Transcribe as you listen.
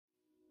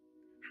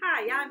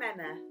Hi, I'm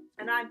Emma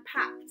and I'm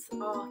Pat's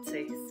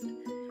artist,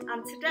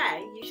 and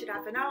today you should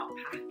have an art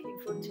pack in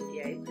front of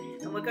you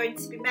and we're going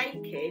to be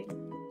making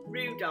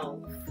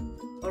Rudolph,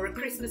 or a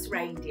Christmas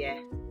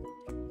reindeer.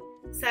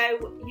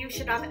 So you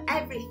should have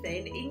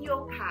everything in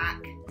your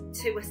pack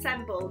to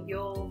assemble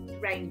your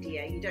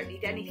reindeer. You don't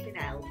need anything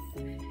else.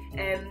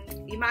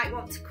 You might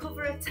want to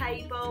cover a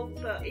table,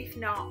 but if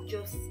not,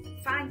 just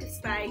find a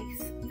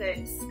space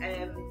that's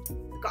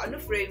got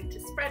enough room to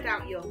spread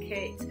out your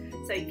kit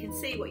so you can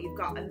see what you've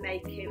got and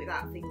make it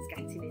without things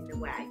getting in the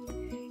way.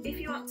 If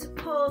you want to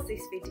pause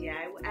this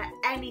video at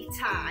any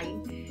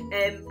time,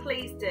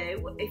 please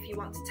do. If you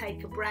want to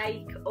take a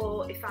break,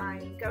 or if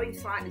I'm going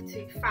slightly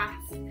too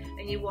fast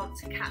and you want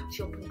to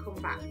catch up and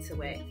come back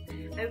to it.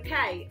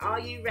 Okay, are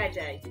you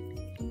ready?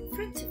 In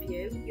front of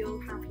you, you'll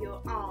have your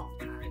art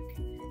pack.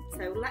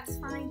 So let's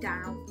find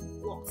out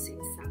what's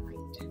inside.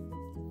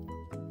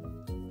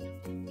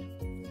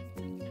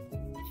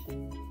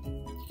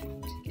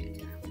 Take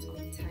it out on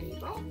the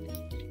table.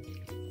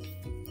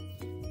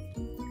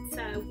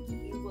 So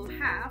you will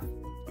have a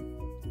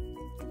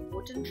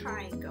wooden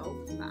triangle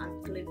that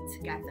I've glued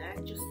together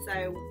just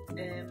so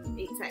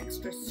it's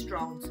extra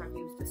strong. So I've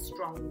used the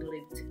strong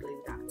glue to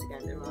glue that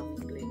together on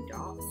the glue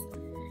dots.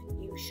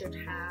 You should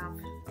have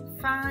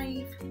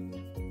 5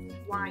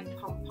 white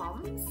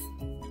pom-poms.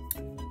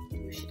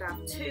 You should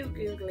have 2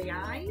 googly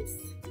eyes.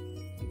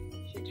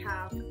 You should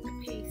have a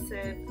piece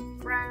of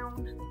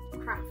brown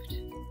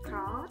craft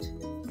card,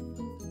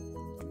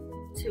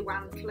 2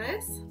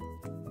 antlers,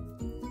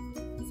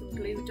 some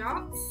glue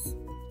dots,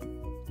 a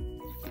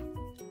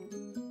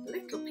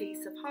little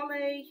piece of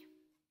holly,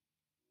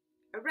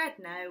 a red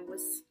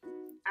nose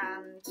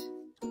and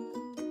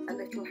a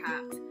little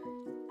hat.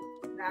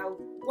 Now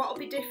what will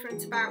be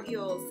different about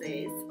yours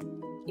is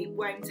it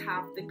won't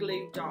have the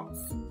glue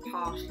dots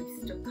partially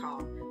stuck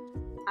on.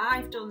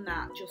 I've done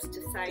that just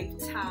to save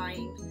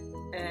time,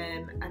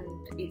 and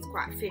it's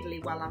quite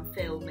fiddly while I'm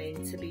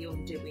filming to be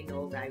undoing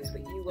all those,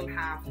 but you will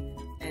have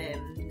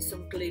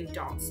some glue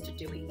dots to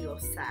do it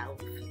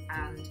yourself.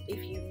 And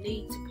if you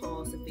need to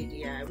pause the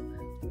video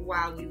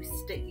while you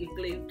stick your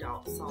glue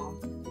dots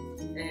on,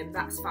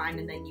 that's fine,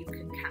 and then you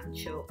can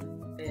catch up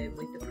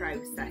with the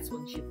process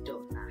once you've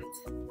done that.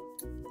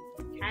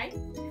 Okay,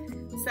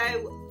 so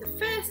the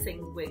first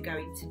thing we're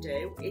going to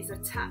do is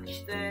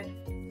attach the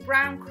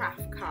brown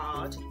craft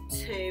card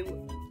to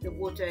the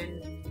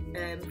wooden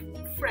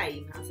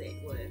frame, as it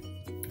were.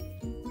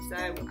 So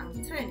I'll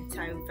turn it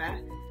over,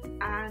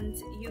 and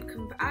you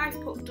can, I've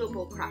put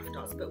double craft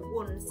dots, but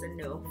one's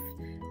enough,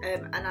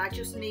 and I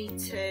just need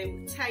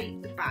to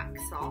take the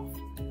backs off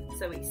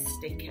so it's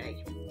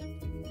sticky.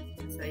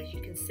 So as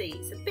you can see,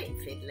 it's a bit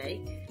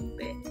fiddly,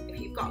 but if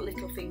you've got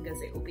little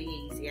fingers it will be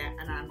easier,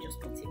 and I'm just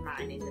putting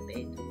mine in the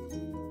bin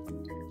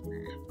down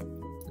there.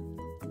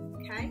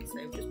 Okay,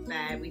 so just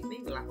bear with me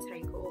while I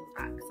take all the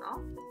backs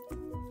off.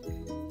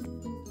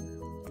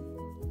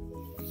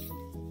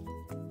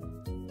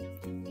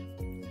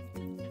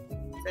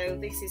 So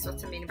this is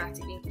what I mean about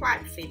it being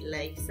quite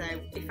fiddly. So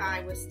if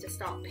I was to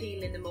start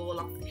peeling them all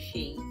off the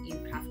sheet,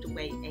 you'd have to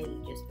wait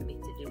ages for me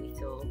to do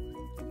it all.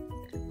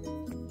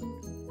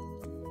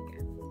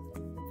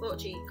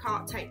 Unfortunately, you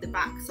can't take the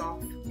backs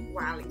off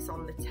while it's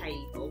on the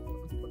table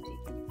and put it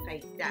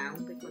face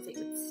down because it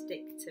would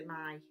stick to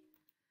my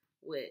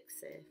work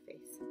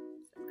surface.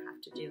 So I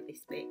have to do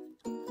this bit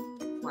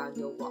while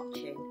you're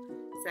watching.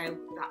 So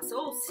that's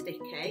all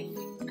sticky,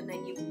 and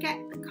then you get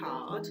the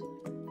card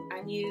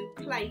and you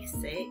place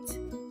it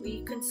where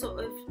you can sort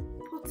of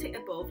put it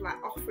above,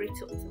 like offer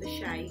it up to the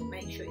shape,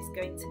 make sure it's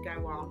going to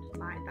go on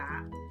like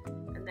that,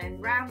 and then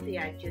round the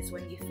edges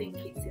when you think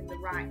it's in the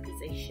right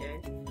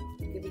position,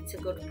 give it a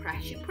good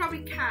press. You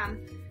probably can,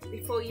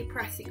 before you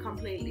press it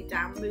completely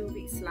down, move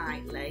it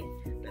slightly,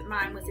 but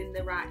mine was in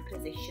the right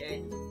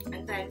position.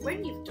 And then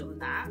when you've done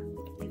that,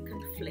 you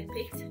can flip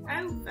it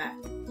over.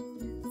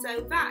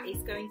 So that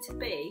is going to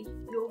be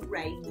your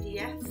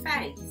reindeer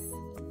face.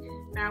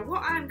 Now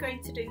what I'm going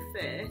to do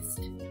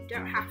first, you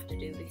don't have to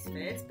do this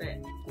first,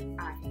 but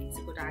I think it's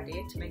a good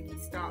idea to make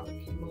it start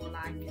looking more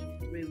like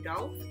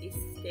Rudolph, is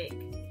stick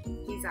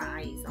his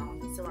eyes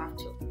on. So I've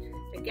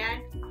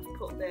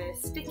put the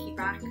sticky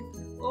back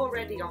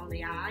already on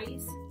the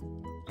eyes,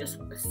 just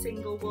a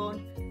single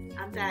one,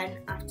 and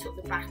then I've took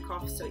the back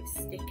off so it's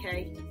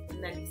sticky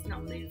and then it's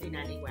not moving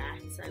anywhere.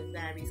 So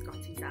there he's got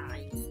his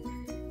eyes.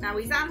 Now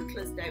his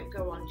antlers don't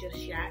go on just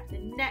yet. The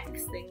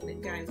next thing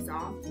that goes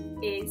on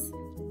is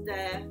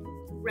the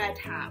red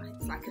hat.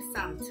 It's like a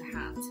Santa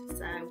hat.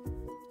 So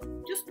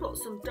just put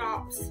some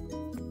dots.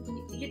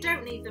 You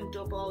don't need them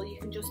double, you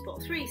can just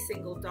put 3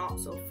 single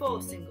dots or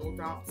 4 single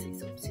dots,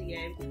 it's up to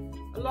you,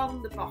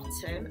 along the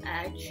bottom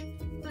edge.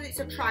 Because it's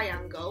a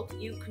triangle,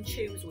 you can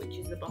choose which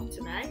is the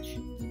bottom edge,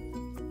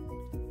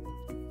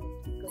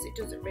 because it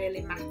doesn't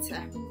really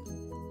matter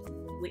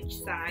which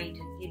side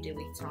you do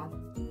it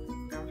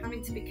on. Now I'm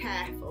having to be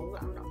careful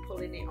that I'm not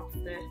pulling it off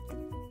the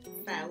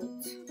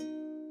felt.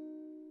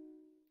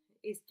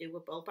 It is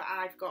doable, but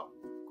I've got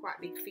quite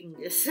big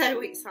fingers, so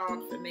it's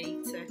hard for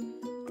me to,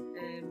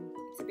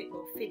 it's a bit more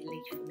more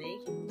fiddly for me.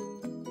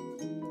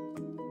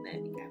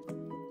 There we go.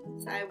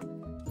 So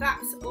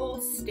that's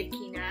all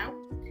sticky now,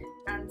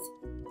 and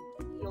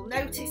you'll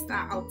notice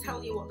that I'll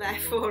tell you what they're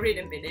for in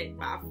a minute,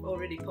 but I've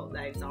already put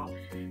those on.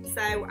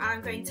 So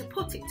I'm going to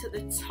put it to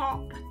the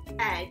top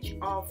edge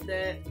of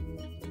the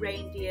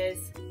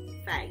reindeer's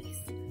face,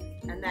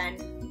 and then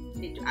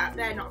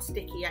they're not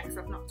sticky yet because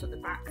I've not took the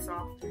backs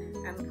off,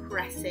 and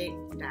press it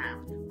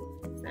down.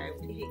 So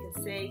if you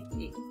can see,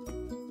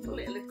 pull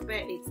it a little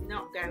bit, it's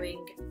not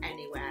going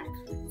anywhere.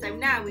 So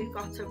now we've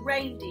got a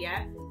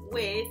reindeer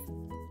with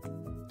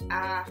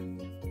a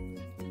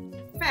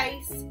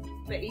face,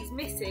 but he's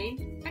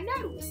missing a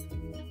nose.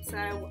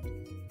 So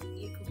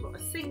you can put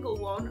a single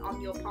one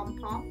on your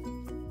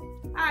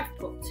pom-pom. I've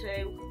put 2,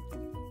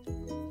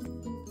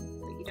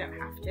 but you don't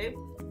have to.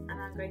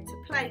 And I'm going to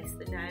place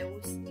the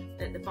nose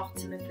at the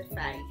bottom of the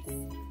face.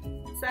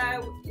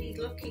 So he's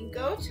looking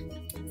good.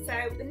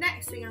 So the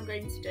next thing I'm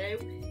going to do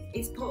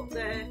is put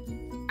the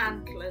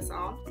antlers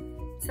on.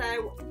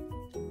 So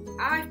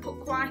I've put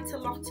quite a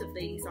lot of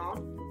these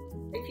on.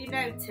 If you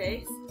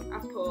notice,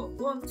 I've put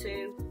 1,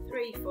 2,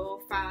 3, 4,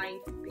 5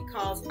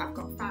 because I've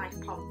got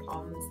 5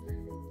 pom-poms.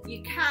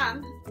 You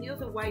can, the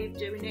other way of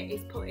doing it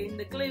is putting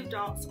the glue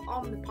dots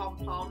on the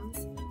pom-poms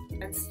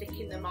and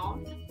sticking them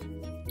on.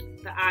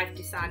 But I've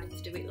decided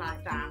to do it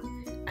like that,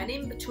 and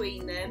in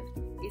between them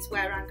is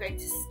where I'm going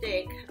to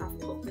stick. I've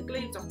put the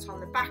glue dot on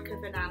the back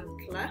of an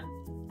antler.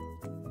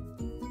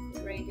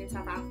 Reindeers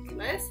have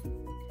antlers,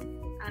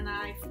 and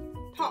I've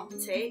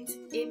popped it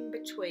in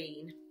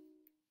between,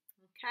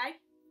 okay,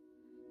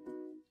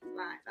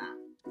 like that.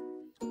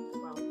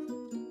 Well,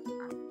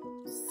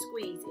 I'll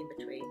squeeze in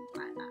between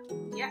like that,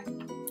 yeah.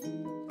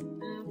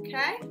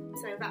 Okay,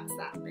 so that's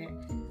that bit.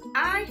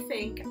 I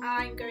think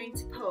I'm going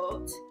to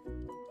put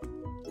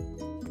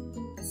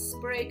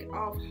sprig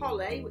of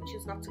holly, which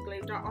has got a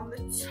glue dot, on the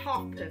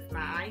top of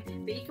mine,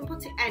 but you can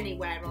put it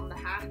anywhere on the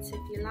hat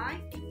if you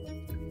like.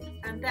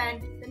 And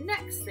then the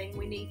next thing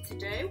we need to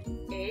do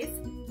is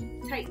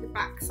take the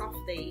backs off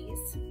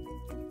these.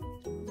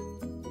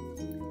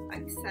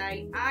 Like I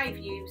say, I've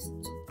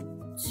used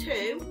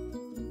 2,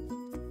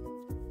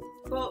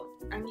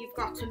 and you've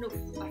got enough,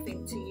 I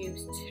think, to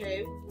use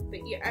 2,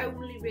 but you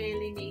only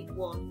really need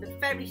 1. They're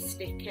very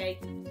sticky,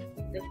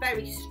 they're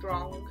very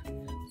strong.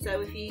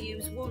 So if you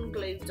use 1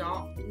 glue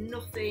dot,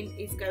 nothing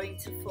is going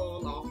to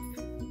fall off.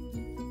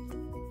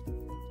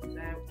 So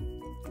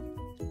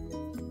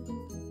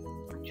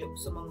I chucked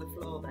some on the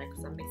floor there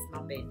because I missed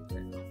my bin,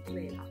 but I'll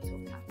clear that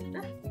up after.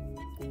 There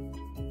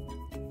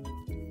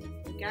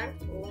we go,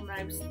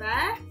 almost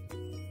there.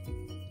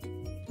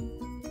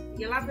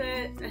 You'll have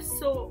an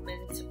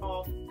assortment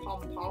of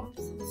pom-poms.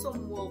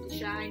 Some will be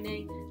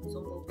shiny,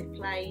 some will be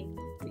plain,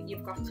 but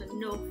you've got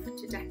enough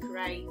to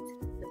decorate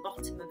the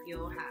bottom of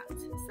your hat.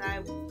 So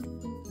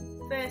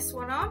first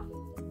one on,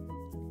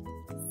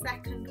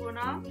 second one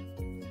on,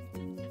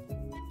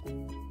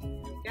 there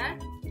we go.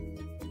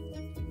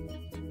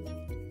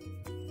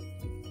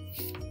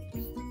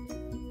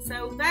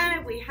 So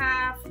there we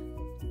have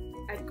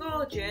a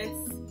gorgeous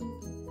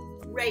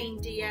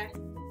reindeer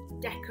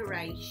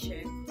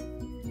decoration.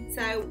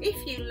 So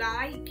if you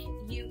like,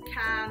 you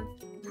can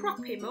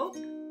prop him up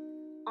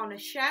on a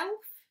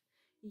shelf.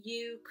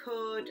 You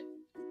could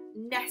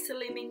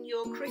nestle him in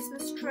your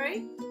Christmas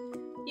tree.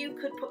 You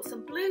could put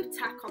some blue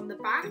tack on the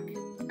back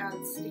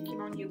and stick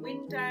him on your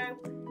window.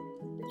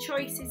 The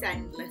choice is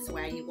endless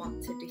where you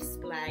want to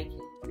display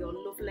your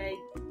lovely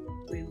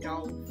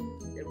Rudolph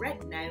the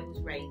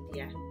Red-Nosed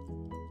Reindeer.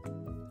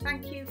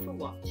 Thank you for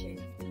watching.